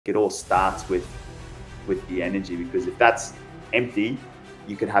It all starts with the energy, because if that's empty,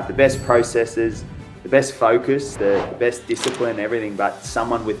 you could have the best processes, the best focus, the best discipline, everything, but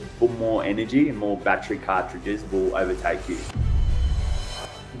someone with more energy and more battery cartridges will overtake you.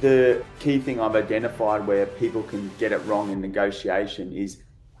 The key thing I've identified where people can get it wrong in negotiation is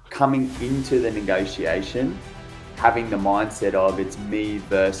coming into the negotiation having the mindset of it's me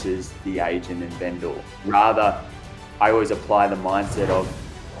versus the agent and vendor. Rather, I always apply the mindset of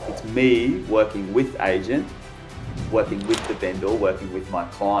it's me working with agent, working with the vendor, working with my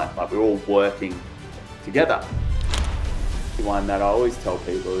client. Like, we're all working together. The one that I always tell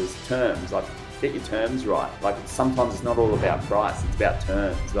people is terms. Like, get your terms right. Like, sometimes it's not all about price, it's about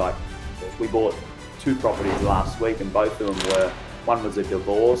terms. Like, we bought 2 properties last week and both of them were, one was a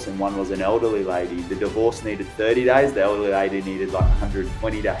divorce and one was an elderly lady. The divorce needed 30 days, the elderly lady needed like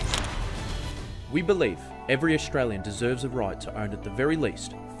 120 days. We believe every Australian deserves a right to own at the very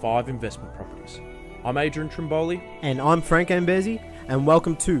least 5 investment properties. I'm Adrian Trimboli. And I'm Frank Ambezi, and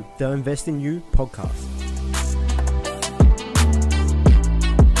welcome to the Invest in You podcast.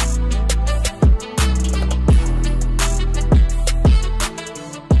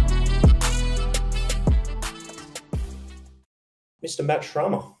 Mr. Matt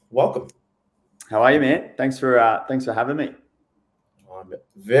Schramer, welcome. How are you, man? Thanks for having me. I'm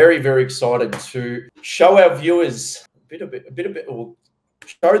very, very excited to show our viewers a bit, or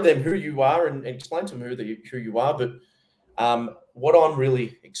show them who you are and explain to them who you are. But what I'm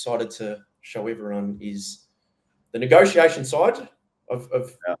really excited to show everyone is the negotiation side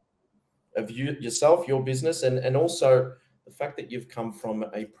of yourself, your business, and also the fact that you've come from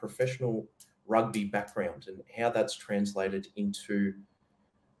a professional rugby background and how that's translated into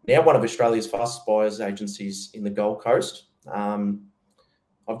now one of Australia's fastest buyers agencies in the Gold Coast.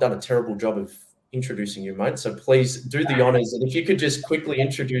 I've done a terrible job of introducing you, mate, so please do the honours, and if you could just quickly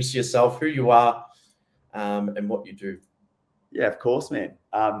introduce yourself, who you are, and what you do. Yeah, of course, man.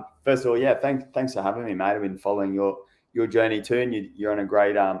 First of all, yeah, thanks for having me, mate. I've been following your journey too, and you're on a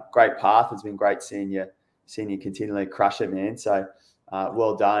great path. It's been great seeing you continually crush it, man. So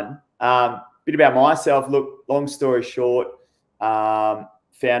well done. Bit about myself. Look, long story short,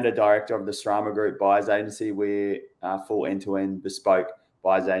 founder, director of the Schramer Group Buyers Agency. We're full end-to-end bespoke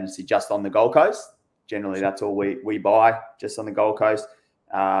buyers agency just on the Gold Coast. Generally, that's all we buy, just on the Gold Coast.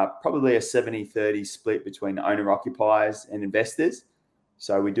 Probably a 70-30 split between owner-occupiers and investors.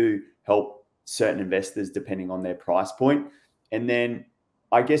 So we do help certain investors depending on their price point. And then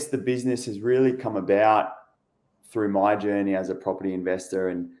I guess the business has really come about through my journey as a property investor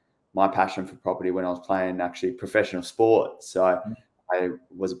and my passion for property when I was playing actually professional sport. So I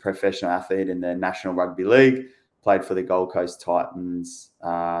was a professional athlete in the National Rugby League, played for the Gold Coast Titans,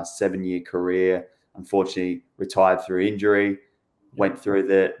 7-year career, unfortunately retired through injury, went through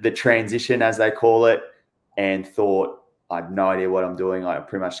the transition, as they call it, and thought I had no idea what I'm doing. I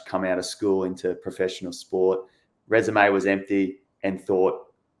pretty much come out of school into professional sport. Resume was empty, and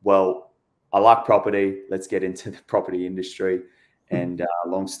thought, well, I like property. Let's get into the property industry. And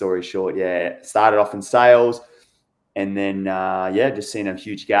long story short, started off in sales, and then just seen a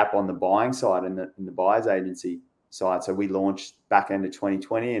huge gap on the buying side and the buyers agency side. So we launched back end of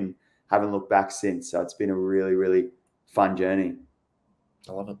 2020 and haven't looked back since. So it's been a really, really fun journey.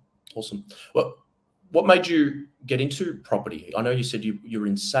 I love it. Awesome. Well, what made you get into property? I know you said you're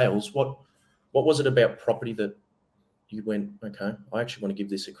in sales. What was it about property that you went, okay, I actually want to give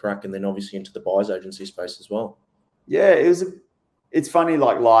this a crack, and then obviously into the buyers agency space as well? Yeah, it's funny,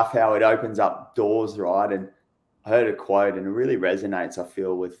 like life, how it opens up doors, right? And I heard a quote and it really resonates, I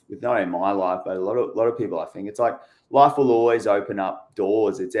feel, with not only my life, but a lot of people. I think it's like life will always open up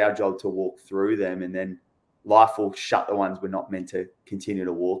doors. It's our job to walk through them, and then life will shut the ones we're not meant to continue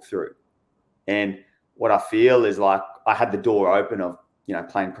to walk through. And what I feel is like I had the door open of,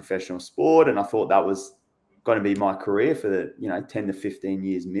 playing professional sport, and I thought that was going to be my career for the, 10 to 15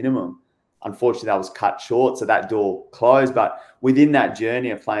 years minimum. Unfortunately, that was cut short, so that door closed. But within that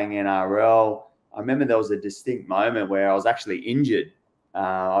journey of playing NRL, I remember there was a distinct moment where I was actually injured.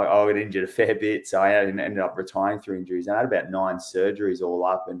 I got injured a fair bit, so I ended up retiring through injuries. And I had about 9 surgeries all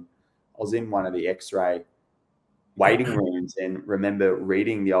up, and I was in one of the X-ray waiting rooms and remember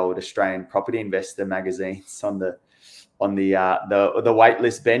reading the old Australian Property Investor magazines on the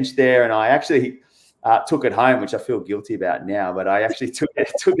waitlist bench there, and I actually took it home, which I feel guilty about now, but I actually took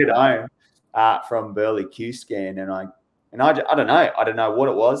it home. From Burley Q Scan, and I don't know what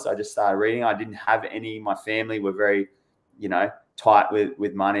it was. I just started reading. I didn't have any. My family were very, tight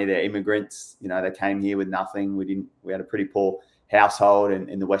with money. They're immigrants. They came here with nothing. We had a pretty poor household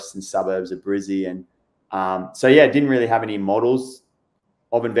in the western suburbs of Brizzy, and didn't really have any models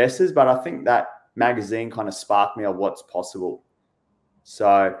of investors, but I think that magazine kind of sparked me of what's possible.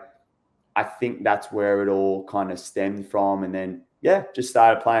 So I think that's where it all kind of stemmed from. And then, yeah, just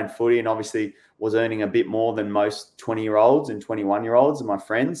started playing footy, and obviously was earning a bit more than most 20-year-olds and 21-year-olds and my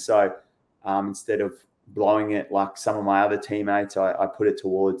friends. So instead of blowing it like some of my other teammates, I put it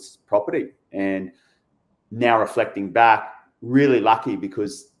towards property. And now reflecting back, really lucky,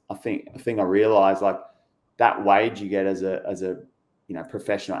 because I think I realized like that wage you get as a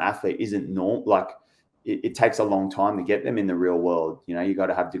professional athlete isn't normal. Like it takes a long time to get them in the real world. You got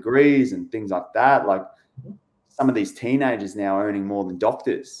to have degrees and things like that. Like some of these teenagers now are earning more than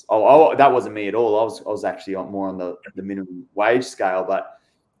doctors. Oh, that wasn't me at all. I was actually more on the minimum wage scale, but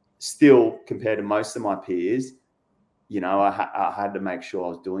still, compared to most of my peers, I had to make sure I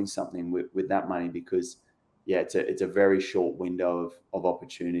was doing something with that money, because it's a very short window of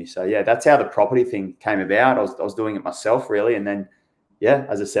opportunity. So yeah, that's how the property thing came about. I was doing it myself really, and then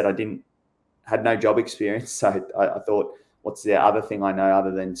as I said, had no job experience, so I thought, what's the other thing I know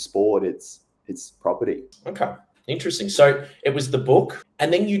other than sport? It's property. Okay, interesting. So it was the book,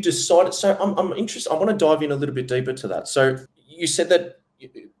 and then you decided. So I'm interested. I want to dive in a little bit deeper to that. So you said that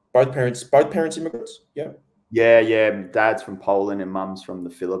both parents immigrants. Yeah. Dad's from Poland and mum's from the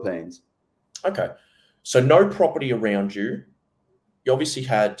Philippines. Okay, so no property around you. You obviously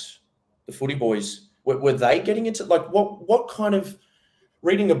had the footy boys. Were they getting into like what kind of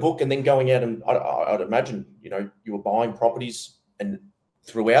reading a book and then going out, and I'd imagine you were buying properties and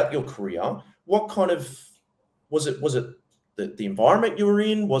throughout your career. What kind of was it? Was it the environment you were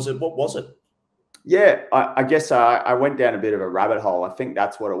in? What was it? Yeah, I guess I went down a bit of a rabbit hole. I think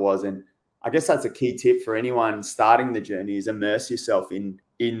that's what it was, and I guess that's a key tip for anyone starting the journey: is immerse yourself in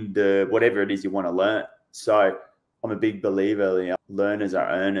the whatever it is you want to learn. So I'm a big believer, learners are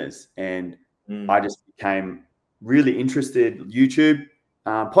earners, and I just became really interested. YouTube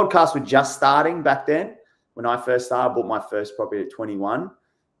podcasts were just starting back then. When I first started, I bought my first property at 21.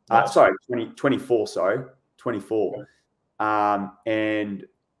 Nice. 24. And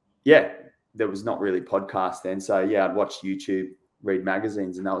yeah, there was not really podcast then. So yeah, I'd watch YouTube, read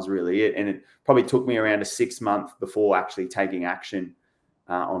magazines, and that was really it. And it probably took me around a 6 month before actually taking action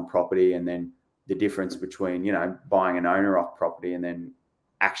on property. And then the difference between, buying an owner-occupied property and then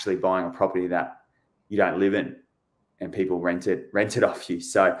actually buying a property that you don't live in and people rent it off you.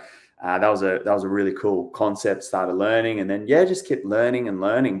 So that was a really cool concept. Started learning, and then just kept learning and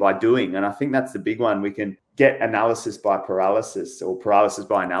learning by doing. And I think that's the big one. We can get analysis by paralysis, or paralysis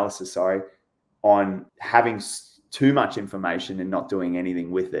by analysis, on having too much information and not doing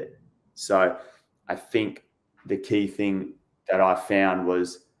anything with it. So I think the key thing that I found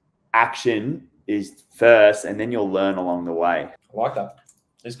was action is first, and then you'll learn along the way. I like that.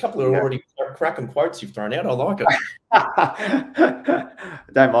 There's a couple of already cracking quotes you've thrown out. I like it.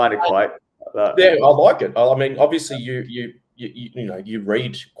 Don't mind a quote. Yeah, I like it. I mean, obviously you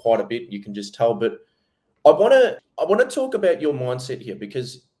read quite a bit. You can just tell. But I want to talk about your mindset here,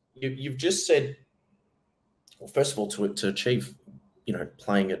 because you've just said, well, first of all, to achieve,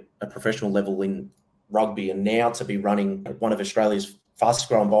 playing at a professional level in rugby, and now to be running one of Australia's fastest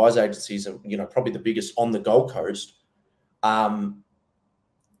growing buyers agencies, and probably the biggest on the Gold Coast.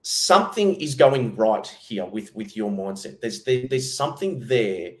 Something is going right here with your mindset. There's something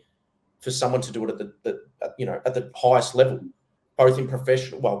there for someone to do it at the highest level, both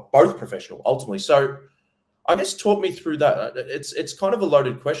professional ultimately. So I guess talk me through that. It's kind of a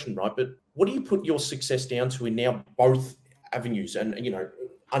loaded question, right? But what do you put your success down to in now both avenues, and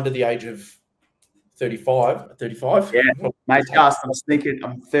under the age of 35? Yeah, mate,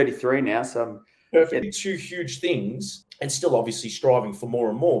 I'm 33 now, so perfect. Two huge things, and still obviously striving for more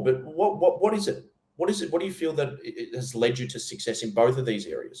and more. But what is it? What is it? What do you feel that it has led you to success in both of these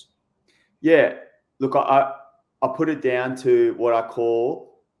areas? Yeah, look, I put it down to what I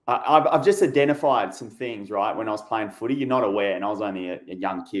call, I've just identified some things, right? When I was playing footy, you're not aware, and I was only a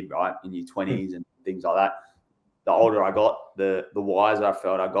young kid, right, in your 20s and things like that. The older I got, the wiser I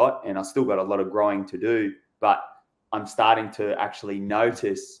felt I got, and I still got a lot of growing to do, but I'm starting to actually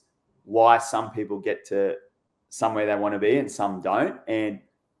notice why some people get to somewhere they want to be and some don't. And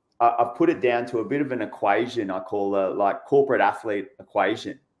I've put it down to a bit of an equation I call a corporate athlete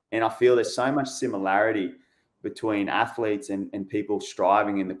equation. And I feel there's so much similarity between athletes and people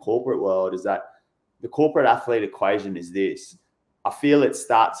striving in the corporate world, is that the corporate athlete equation is this. I feel it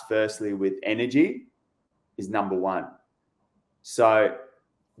starts firstly with energy is number one. So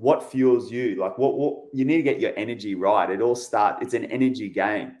what fuels you? Like what you need to get your energy right. It's an energy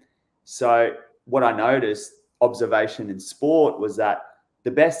game. So what I noticed, observation in sport, was that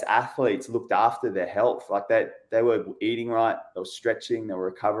the best athletes looked after their health. Like they were eating right, they were stretching, they were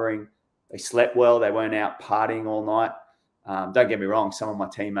recovering, they slept well, they weren't out partying all night. Don't get me wrong, some of my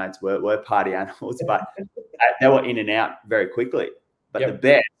teammates were party animals, but they were in and out very quickly. But the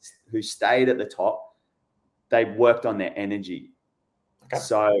best who stayed at the top, they worked on their energy. Okay.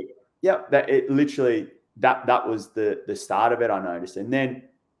 So that was the start of it, I noticed. And then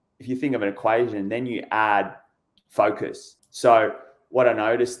if you think of an equation, then you add focus. So what I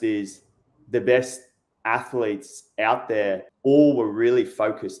noticed is the best athletes out there all were really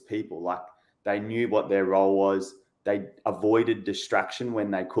focused people. Like they knew what their role was. They avoided distraction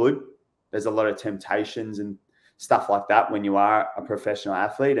when they could. There's a lot of temptations and stuff like that when you are a professional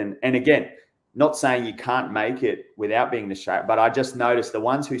athlete. And again, not saying you can't make it without being distracted, but I just noticed the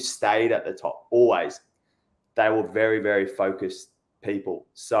ones who stayed at the top always, they were very, very focused people.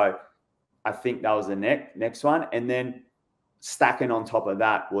 So I think that was the next one. And then stacking on top of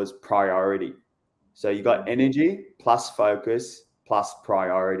that was priority. So you got energy plus focus plus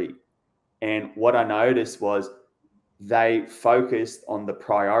priority. And what I noticed was they focused on the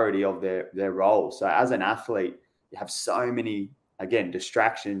priority of their role. So as an athlete, you have so many, again,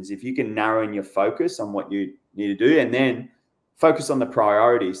 distractions. If you can narrow in your focus on what you need to do and then focus on the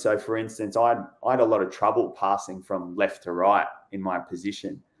priority. So for instance, I had a lot of trouble passing from left to right in my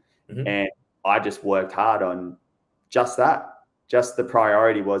position. Mm-hmm. And I just worked hard on just that. Just the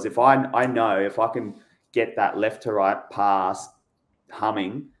priority was if I know if I can get that left to right pass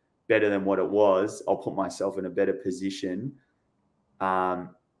humming better than what it was, I'll put myself in a better position,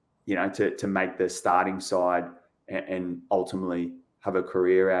 to make the starting side and ultimately have a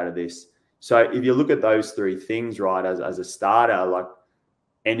career out of this. So if you look at those three things, right, as a starter, like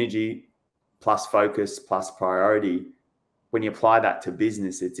energy plus focus plus priority, when you apply that to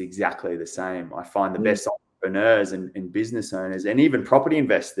business, it's exactly the same. I find the best entrepreneurs and business owners and even property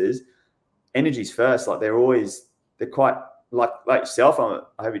investors, energy's first. Like they're quite like yourself.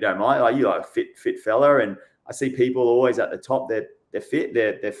 I hope you don't mind. Like you are a fit fella, and I see people always at the top. They're fit.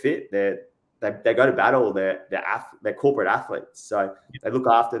 They're fit. They go to battle. They're corporate athletes. So they look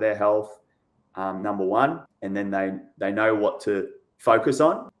after their health, number one, and then they know what to focus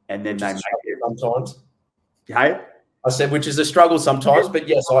on, and then they make it sometimes. Okay. I said, which is a struggle sometimes, but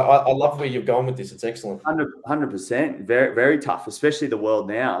yes, I love where you're going with this. It's excellent. 100%. Very, very tough, especially the world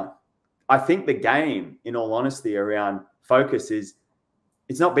now. I think the game, in all honesty, around focus it's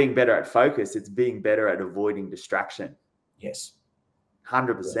not being better at focus, it's being better at avoiding distraction. Yes.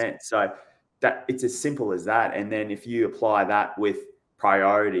 100%. Yes. So that it's as simple as that. And then if you apply that with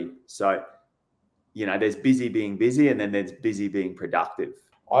priority, so, there's busy being busy and then there's busy being productive.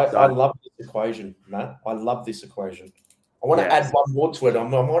 I love this equation, Matt. I love this equation. I want to add one more to it. I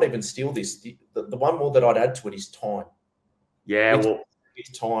might even steal this. The one more that I'd add to it is time. Yeah,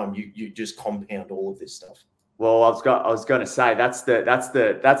 it's time. You just compound all of this stuff. Well, I was going to say that's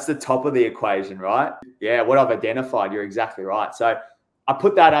the top of the equation, right? Yeah, what I've identified, you're exactly right. So I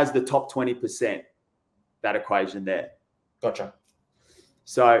put that as the top 20%, that equation there. Gotcha.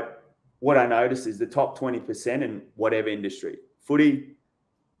 So what I noticed is the top 20% in whatever industry, footy,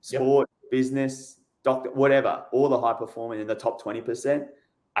 sport, business, doctor, whatever, all the high performing in the top 20%,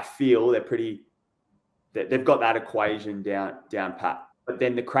 I feel they've got that equation down pat. But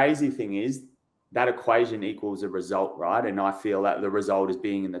then the crazy thing is that equation equals a result, right? And I feel that the result is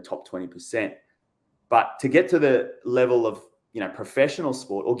being in the top 20%. But to get to the level of, professional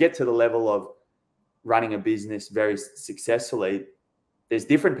sport or get to the level of running a business very successfully, there's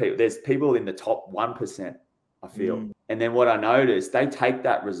different people. There's people in the top 1%, I feel. And then what I noticed, they take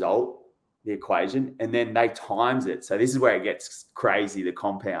that result, the equation, and then they times it. So this is where it gets crazy, the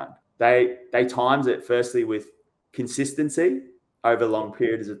compound. They times it firstly with consistency over long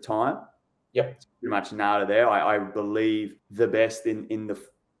periods of time. Yep. It's pretty much nailed it there. I believe the best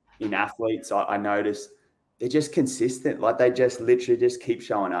in athletes, I notice they're just consistent. Like they just literally just keep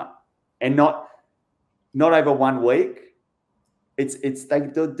showing up, and not over 1 week. It's they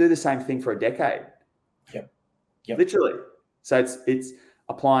do the same thing for a decade. Yep. Literally. So it's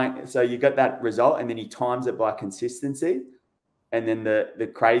applying. So you got that result, and then he times it by consistency, and then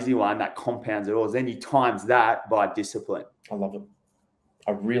the crazy one that compounds it all is then he times that by discipline. I love it.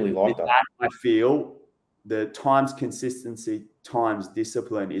 I really like that. I feel the times consistency times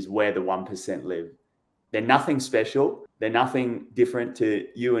discipline is where the 1% live. They're nothing special. They're nothing different to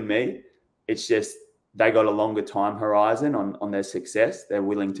you and me. It's just they got a longer time horizon on their success. They're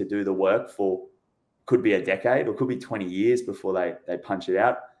willing to do the work for could be a decade or could be 20 years before they punch it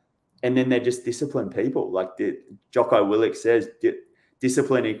out. And then they're just disciplined people. Like Jocko Willink says,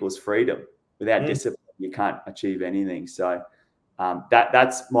 discipline equals freedom. Without discipline, you can't achieve anything. So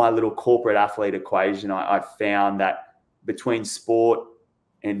That's my little corporate athlete equation. I found that between sport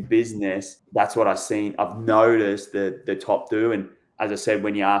and business, that's what I've seen. I've noticed the top do. And as I said,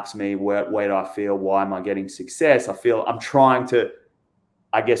 when you ask me where do I feel, why am I getting success, I feel I'm trying to,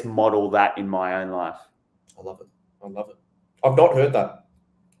 I guess, model that in my own life. I love it. I love it. I've not heard that.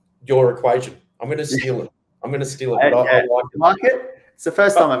 Your equation. I'm going to steal it. I'm going to steal it. But I like it. It's the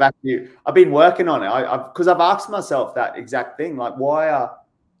first time I've been working on it. Because I've asked myself that exact thing. Like, why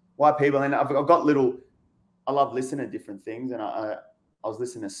people? And I've got little. I love listening to different things, and I was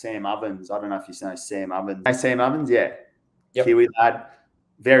listening to Sam Ovens. I don't know if you know Sam Ovens. Hey, Sam Ovens, yeah, yep. Kiwi lad,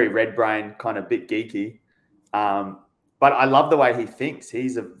 very red brain, kind of bit geeky, but I love the way he thinks.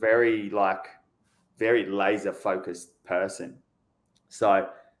 He's a very laser focused person. So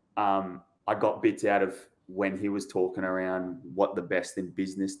I got bits out of when he was talking around what the best in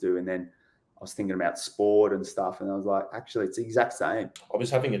business do, and then I was thinking about sport and stuff, and I was like, actually, it's the exact same. I was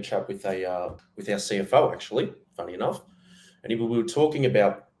having a chat with our CFO, actually, funny enough, and we were talking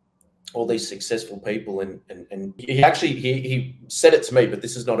about all these successful people, and he said it to me, but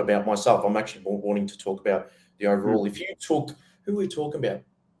this is not about myself. I'm actually more wanting to talk about the overall. If you took, who are we talking about?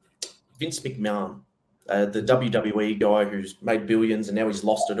 Vince McMahon, the WWE guy who's made billions and now he's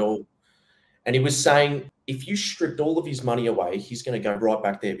lost it all. And he was saying, if you stripped all of his money away, he's going to go right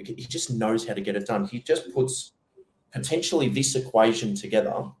back there because he just knows how to get it done. He just puts potentially this equation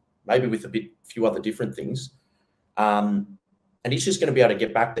together, maybe with a few other different things, and he's just going to be able to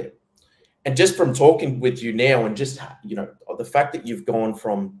get back there. And just from talking with you now, and just, you know, the fact that you've gone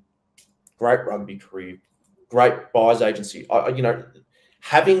from great rugby career, great buyers agency, you know,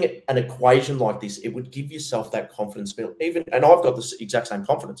 having an equation like this, it would give yourself that confidence. Even, and I've got this exact same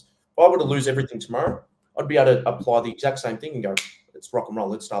confidence. If I were to lose everything tomorrow, I'd be able to apply the exact same thing and go, let's rock and roll.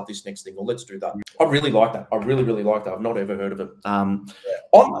 Let's start this next thing, or let's do that. I really like that. I really, really like that. I've not ever heard of it. On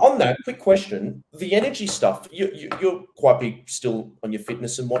that, quick question: the energy stuff. You're quite big still on your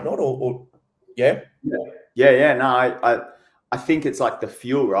fitness and whatnot, or yeah. No, I think it's like the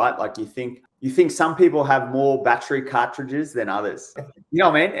fuel, right? Like you think some people have more battery cartridges than others. You know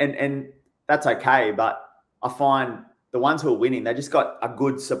what I mean? And that's okay, but I find the ones who are winning, they just got a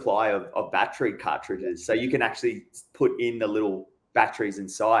good supply of battery cartridges. So you can actually put in the little batteries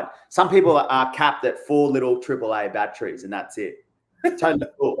inside. Some people are capped at 4 little AAA batteries and that's it. Totally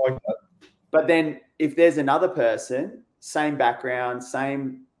cool. But then if there's another person, same background,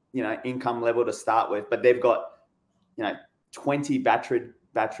 same, you know, income level to start with, but they've got, you know, 20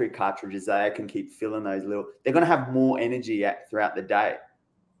 battery cartridges that they can keep filling those little, they're going to have more energy throughout the day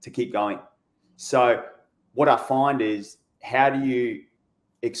to keep going. So what I find is, how do you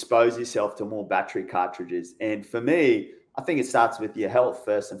expose yourself to more battery cartridges? And for me, I think it starts with your health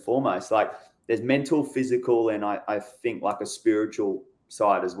first and foremost. Like there's mental, physical, and I think like a spiritual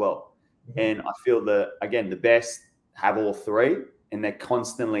side as well. Mm-hmm. And I feel that, again, the best have all three, and they're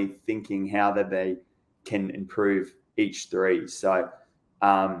constantly thinking how that they can improve each three. So,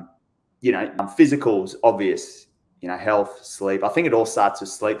 you know, physical's obvious. You know, health, sleep. I think it all starts with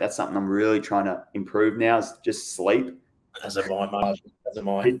sleep. That's something I'm really trying to improve now, is just sleep. As a mind, as a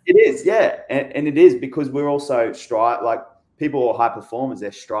mind. It is, yeah. And it is because we're also like people who are high performers,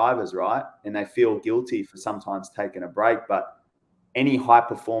 they're strivers, right? And they feel guilty for sometimes taking a break. But any high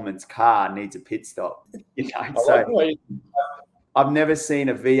performance car needs a pit stop. You know, so I've never seen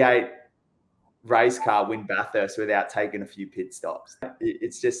a V8 race car win Bathurst without taking a few pit stops.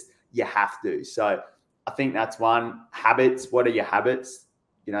 It's just, you have to. So I think that's one. Habits. What are your habits?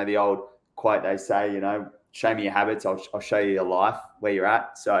 You know, the old quote they say, you know, show me your habits, I'll show you your life, where you're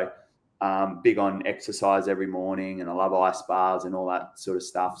at. So big on exercise every morning, and I love ice bars and all that sort of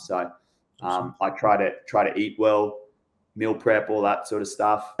stuff. So I try to eat well, meal prep, all that sort of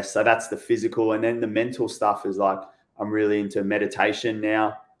stuff. So that's the physical. And then the mental stuff is like, I'm really into meditation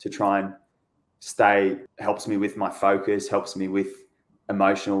now to try and helps me with my focus, helps me with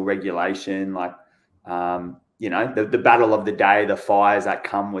emotional regulation. Like, you know, the battle of the day, the fires that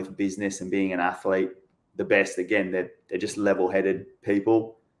come with business and being an athlete, the best, again, they're just level-headed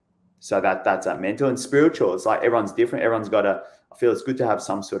people. So that's that mental. And spiritual, it's like everyone's different. Everyone's got I feel it's good to have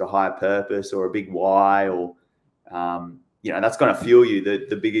some sort of higher purpose or a big why, or, you know, that's going to fuel you.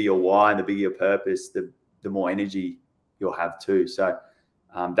 The bigger your why and the bigger your purpose, the more energy you'll have too. So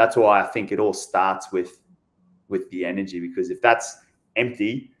that's why I think it all starts with the energy, because if that's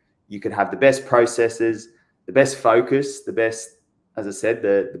empty, you could have the best processes, the best focus, the best, as I said,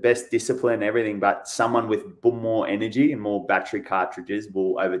 the best discipline, everything, but someone with more energy and more battery cartridges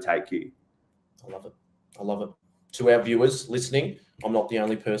will overtake you. I love it. I love it. to our viewers listening, I'm not the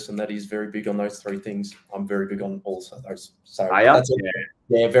only person that is very big on those three things. I'm very big on also those. So that's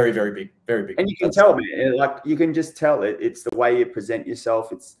yeah, very, very big, very big. And you can tell me, like you can just tell it's the way you present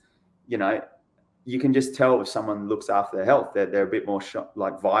yourself. It's, you know, you can just tell if someone looks after their health, they're a bit more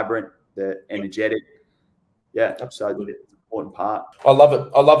like vibrant, they're energetic. Yeah, absolutely. So it's an important part. I love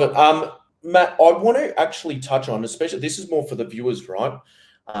it. I love it. Matt, I want to actually touch on, especially this is more for the viewers, right?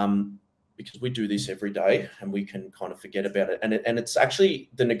 Because we do this every day and we can kind of forget about it. And it's actually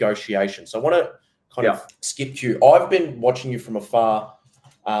the negotiation. So I want to kind of skip you. I've been watching you from afar.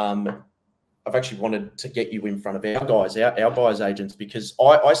 I've actually wanted to get you in front of our guys, our buyers agents, because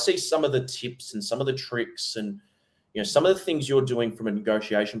I see some of the tips and some of the tricks and, you know, some of the things you're doing from a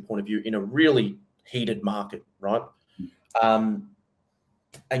negotiation point of view in a really heated market, right?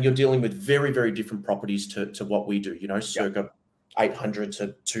 And you're dealing with very, very different properties to what we do, you know, circa 800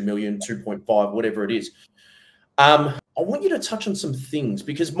 to 2 million, 2.5, whatever it is. I want you to touch on some things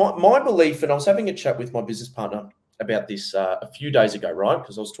because my belief, and I was having a chat with my business partner about this a few days ago, right?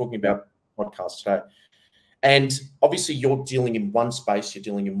 Because I was talking about podcast today. And obviously you're dealing in one space, you're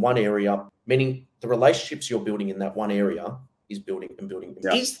dealing in one area, meaning the relationships you're building in that one area is building and building.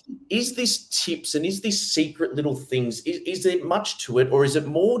 Yeah. Is this tips and is this secret little things, is there much to it, or is it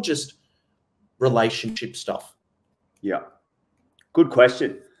more just relationship stuff? Yeah. Good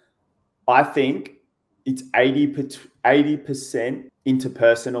question. I think it's 80%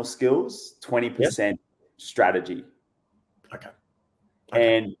 interpersonal skills, 20% strategy. Okay.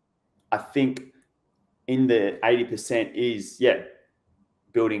 And I think in the 80% is,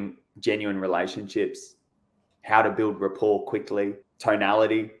 building genuine relationships, how to build rapport quickly,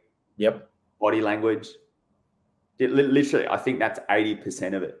 tonality, body language. Literally, I think that's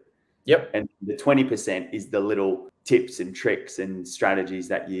 80% of it. And the 20% is the little tips and tricks and strategies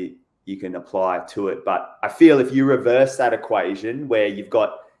that you can apply to it. But I feel if you reverse that equation where you've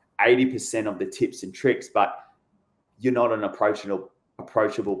got 80% of the tips and tricks, but you're not an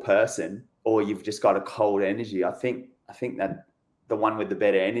approachable person, or you've just got a cold energy, I think that the one with the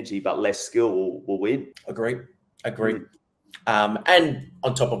better energy but less skill will win. Agreed. And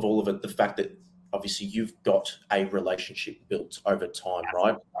on top of all of it, the fact that obviously you've got a relationship built over time,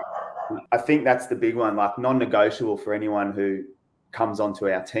 right? I think that's the big one, like non-negotiable for anyone who comes onto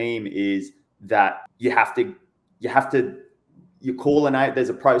our team is that you call an agent. There's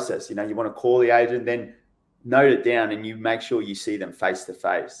a process, you know, you want to call the agent, then note it down, and you make sure you see them face to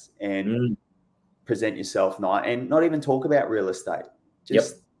face and present yourself and not even talk about real estate.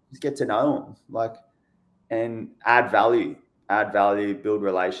 Just get to know them, and add value, build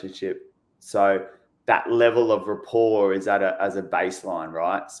relationship. So that level of rapport is as a baseline,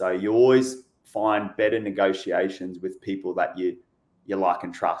 right? So you always find better negotiations with people that you like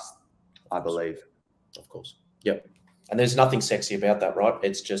and trust, I believe. Of course. Yep. And there's nothing sexy about that, right?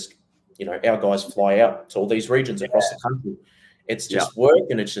 It's just, you know, our guys fly out to all these regions across the country. It's just work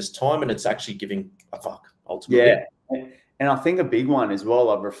and it's just time, and it's actually giving a fuck ultimately. Yeah. And I think a big one as well,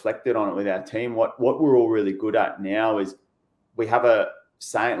 I've reflected on it with our team. What we're all really good at now is we have a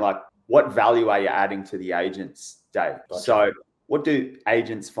saying like, what value are you adding to the agent's day? Gotcha. So what do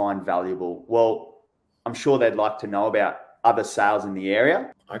agents find valuable? Well, I'm sure they'd like to know about other sales in the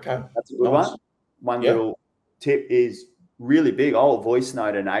area. Okay. That's a good one. One little tip is really big. I'll voice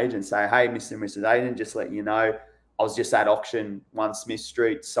note an agent, say, hey, Mr. and Mrs. Agent, just letting you know, I was just at auction 1 Smith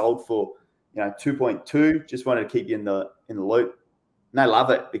Street, sold for 2.2. Just wanted to keep you in the loop. And they love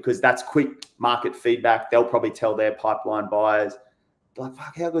it because that's quick market feedback. They'll probably tell their pipeline buyers, like,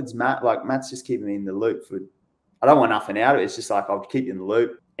 fuck, how good's Matt? Like, Matt's just keeping me in the loop. I don't want nothing out of it. It's just like, I'll keep you in the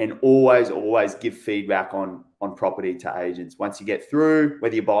loop. And always give feedback on property to agents. Once you get through,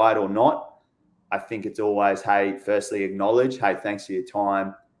 whether you buy it or not, I think it's always, hey, firstly, acknowledge, hey, thanks for your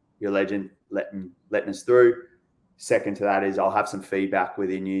time. You're a legend, letting us through. Second to that is I'll have some feedback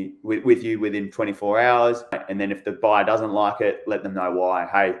with you within 24 hours. And then if the buyer doesn't like it, let them know why.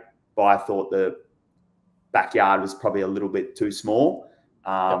 Hey, buyer thought the backyard was probably a little bit too small.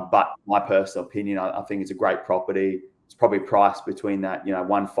 But my personal opinion, I think it's a great property. It's probably priced between that,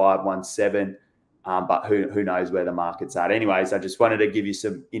 1.5, 1.7. But who knows where the market's at. Anyways, I just wanted to give you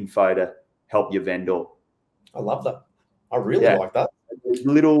some info to help your vendor. I love that. I really like that.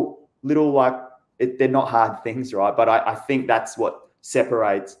 Little they're not hard things, right? But I think that's what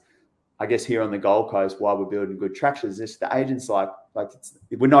separates, I guess, here on the Gold Coast, while we're building good traction, is just the agents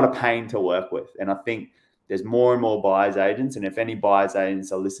we're not a pain to work with. And I think there's more and more buyers agents. And if any buyers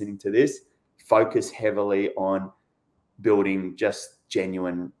agents are listening to this, focus heavily on building just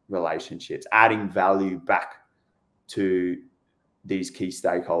genuine relationships, adding value back to these key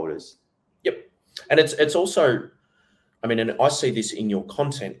stakeholders. Yep. And it's also, I mean, and I see this in your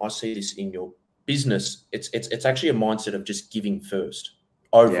content, I see this in your business. It's actually a mindset of just giving first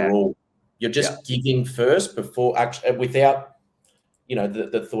overall. You're just giving first before actually, without,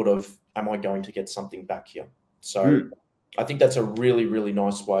 the thought of, am I going to get something back here? So I think that's a really, really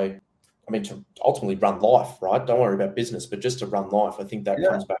nice way. I mean, to ultimately run life, right? Don't worry about business, but just to run life. I think that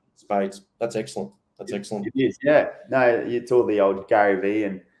comes back in spades. That's excellent. That's excellent. It is, yeah. No, it's all the old Gary Vee,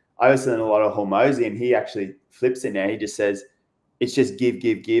 and I listen to a lot of Hormozy, and he actually flips it now. He just says, it's just give,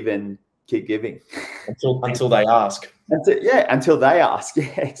 and keep giving. Until they ask. Until they ask.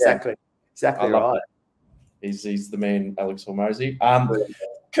 Yeah, exactly. Exactly right. He's the man, Alex Hormozy.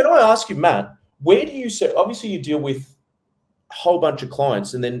 Can I ask you, Matt, where do you say, obviously you deal with a whole bunch of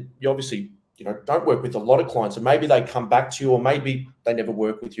clients, and then you obviously, don't work with a lot of clients, and maybe they come back to you, or maybe they never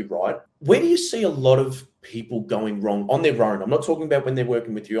work with you, right? Where do you see a lot of people going wrong on their own? I'm not talking about when they're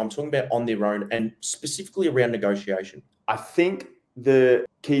working with you. I'm talking about on their own, and specifically around negotiation. I think the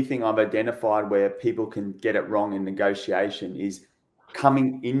key thing I've identified where people can get it wrong in negotiation is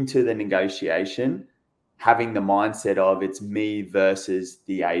coming into the negotiation having the mindset of it's me versus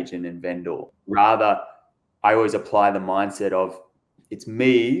the agent and vendor. Rather, I always apply the mindset of it's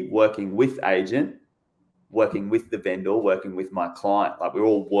me working with agent, working with the vendor, working with my client. Like we're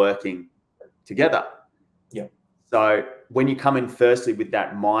all working together. Yeah. So when you come in firstly with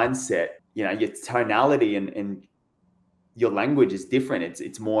that mindset, your tonality and your language is different.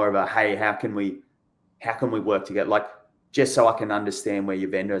 It's more of a, hey, how can we work together? Like just so I can understand where your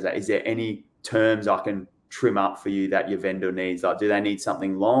vendor is at. Is there any terms I can trim up for you that your vendor needs? Like, do they need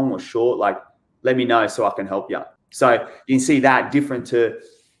something long or short? Like, let me know so I can help you. So you can see that different to,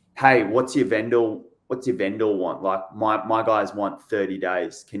 hey, what's your vendor want? Like my guys want 30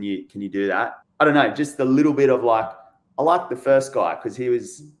 days. Can you do that? I don't know, just a little bit of like, I like the first guy because he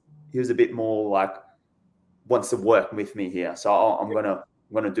was a bit more like wants to work with me here. So I'm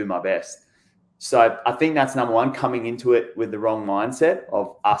gonna do my best. So I think that's number one, coming into it with the wrong mindset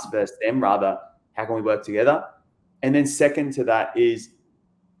of us versus them, rather how can we work together? And then second to that is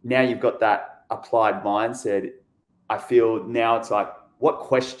now you've got that applied mindset. I feel now it's like, what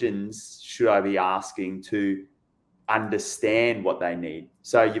questions should I be asking to understand what they need?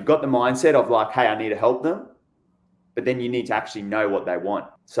 So you've got the mindset of like, hey, I need to help them, but then you need to actually know what they want.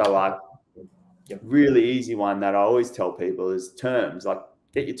 So like really easy one that I always tell people is terms. Like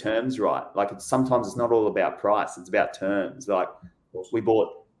get your terms right. Like sometimes it's not all about price. It's about terms. Like we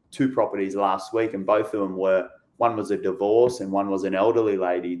bought 2 properties last week and both of them were, one was a divorce and one was an elderly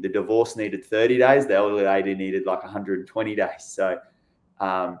lady. The divorce needed 30 days. The elderly lady needed like 120 days. So,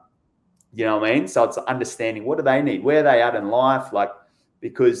 you know what I mean? So it's understanding what do they need? Where are they at in life? Like,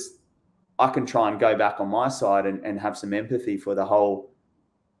 because I can try and go back on my side and have some empathy for the whole,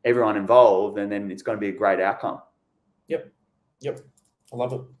 everyone involved, and then it's going to be a great outcome. Yep. I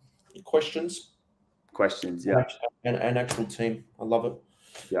love it. Questions, yeah. And actual team. I love it.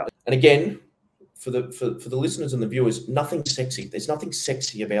 Yeah. And again, for the listeners and the viewers, nothing sexy. There's nothing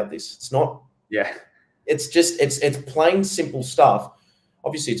sexy about this. It's not. Yeah. It's just it's plain simple stuff.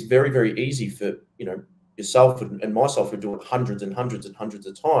 Obviously, it's very, very easy for yourself and myself who do it hundreds and hundreds and hundreds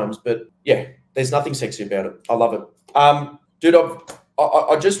of times. But yeah, there's nothing sexy about it. I love it. Dude,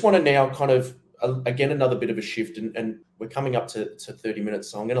 I just want to now kind of again another bit of a shift, and we're coming up to 30 minutes,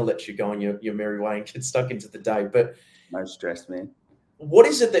 so I'm going to let you go on your merry way and get stuck into the day. But no stress, man. What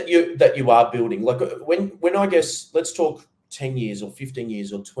is it that you are building? Like when I guess, let's talk 10 years or 15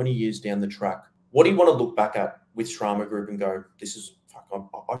 years or 20 years down the track, what do you want to look back at with Shrama Group and go, this is,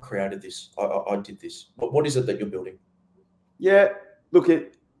 I created this. I did this. What is it that you're building? Yeah, look,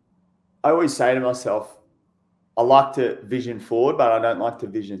 I always say to myself, I like to vision forward, but I don't like to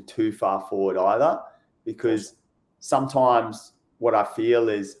vision too far forward either, because sometimes what I feel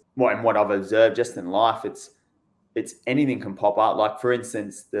is, and what I've observed just in life, it's anything can pop up. Like for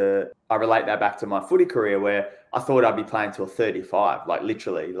instance, I relate that back to my footy career where I thought I'd be playing till 35, like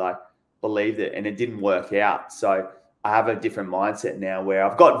literally, like believed it, and it didn't work out. So I have a different mindset now where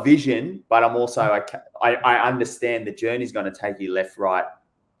I've got vision, but I'm also, I understand the journey's going to take you left, right,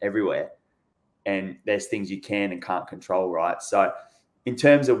 everywhere. And there's things you can and can't control, right? So in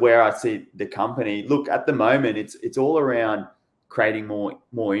terms of where I see the company, look, at the moment, it's all around creating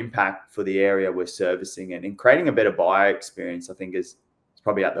more impact for the area we're servicing, and creating a better buyer experience, I think is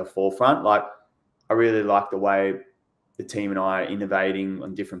probably at the forefront. Like I really like the way the team and I are innovating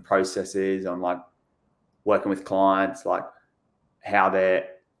on different processes, on like working with clients, like how the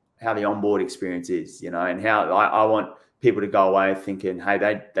onboard experience is, and how I want people to go away thinking,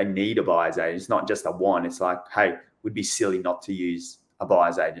 hey, they need a buyer's agent. It's not just a want. It's like, hey, we'd be silly not to use a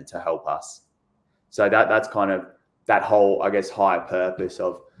buyer's agent to help us. So that's kind of that whole, I guess, higher purpose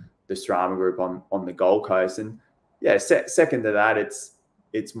of the Strama Group on the Gold Coast. And yeah, second to that,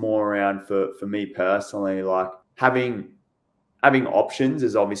 it's more around for me personally, like having options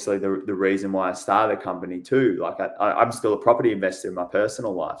is obviously the reason why I started a company too. Like I'm still a property investor in my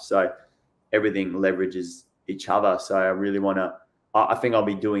personal life, so everything leverages each other. So I really want to. I think I'll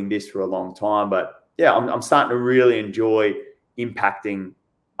be doing this for a long time, but yeah, I'm starting to really enjoy impacting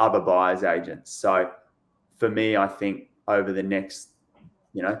other buyers agents. So for me, I think over the next,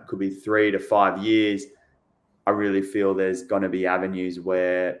 could be 3 to 5 years, I really feel there's going to be avenues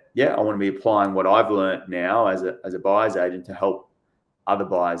where, I want to be applying what I've learned now as a buyer's agent to help other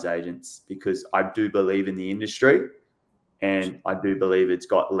buyer's agents, because I do believe in the industry and I do believe it's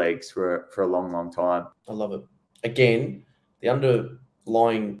got legs for a long, long time. I love it. Again, the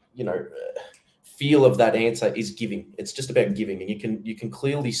underlying, feel of that answer is giving. It's just about giving, and you can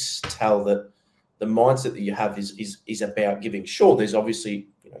clearly tell that the mindset that you have is about giving. Sure, there's obviously,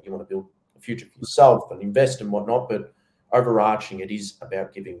 you want to build a future for yourself and invest and whatnot, but overarching, it is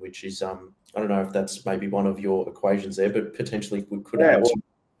about giving, which is, I don't know if that's maybe one of your equations there, but potentially we could have.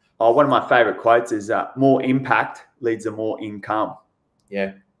 One of my favorite quotes is more impact leads to more income.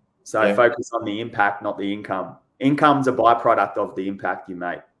 Yeah. So focus on the impact, not the income. Income's a byproduct of the impact you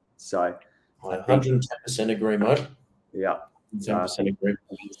make. So I 110% agree, mate. Yeah. 110% agree.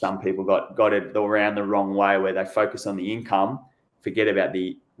 Some people got it around the wrong way, where they focus on the income, forget about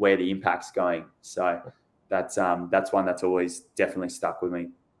where the impact's going. So that's one that's always definitely stuck with me.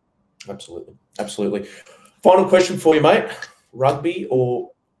 Absolutely. Final question for you, mate. Rugby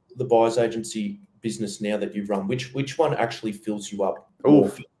or the buyer's agency business now that you've run? Which one actually fills you up?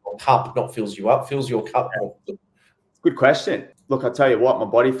 Oh, cup, not fills you up, fills your cup. Good question. Look, I'll tell you what, my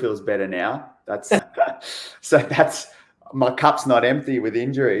body feels better now. That's my cup's not empty with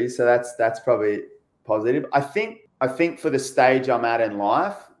injuries, so that's probably positive. I think for the stage I'm at in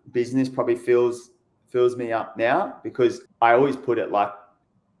life, business probably fills me up now, because I always put it like,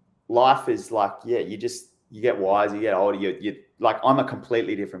 life is like, you get wiser, you get older. You like, I'm a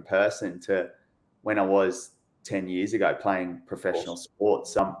completely different person to when I was 10 years ago playing professional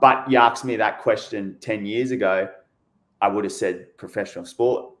sports. But you asked me that question 10 years ago, I would have said professional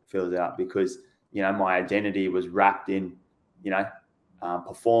sport fills out, because, my identity was wrapped in,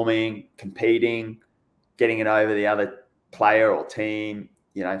 performing, competing, getting it over the other player or team,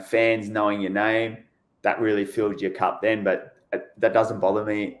 fans knowing your name. That really filled your cup then, but that doesn't bother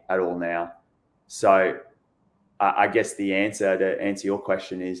me at all now. So I guess the answer to answer your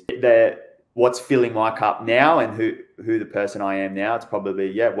question is what's filling my cup now, and who the person I am now. It's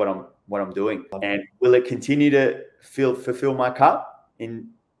probably what I'm doing. And will it continue to fulfill my cup in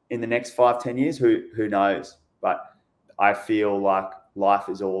the next 5-10 years? Who knows? But I feel like life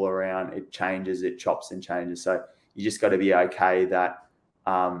is all around. It changes, it chops and changes. So you just got to be okay that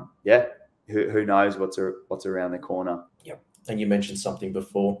who knows what's around the corner. Yep. And you mentioned something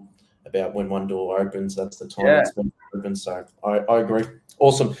before about when one door opens, that's the time it's going to open. So I agree.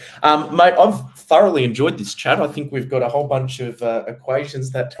 Awesome. Mate, I've thoroughly enjoyed this chat. I think we've got a whole bunch of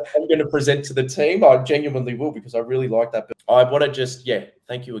equations that I'm going to present to the team. I genuinely will, because I really like that. But I want to just,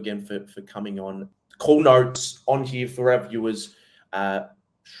 thank you again for coming on. Call notes on here for our viewers.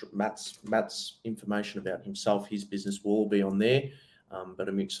 Matt's information about himself, his business will all be on there. But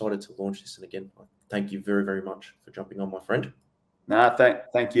I'm excited to launch this. And again, thank you very, very much for jumping on, my friend. No,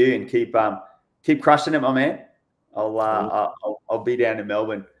 thank you, and keep crushing it, my man. I'll be down in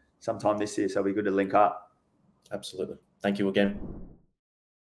Melbourne sometime this year, so it'll be good to link up. Absolutely. Thank you again.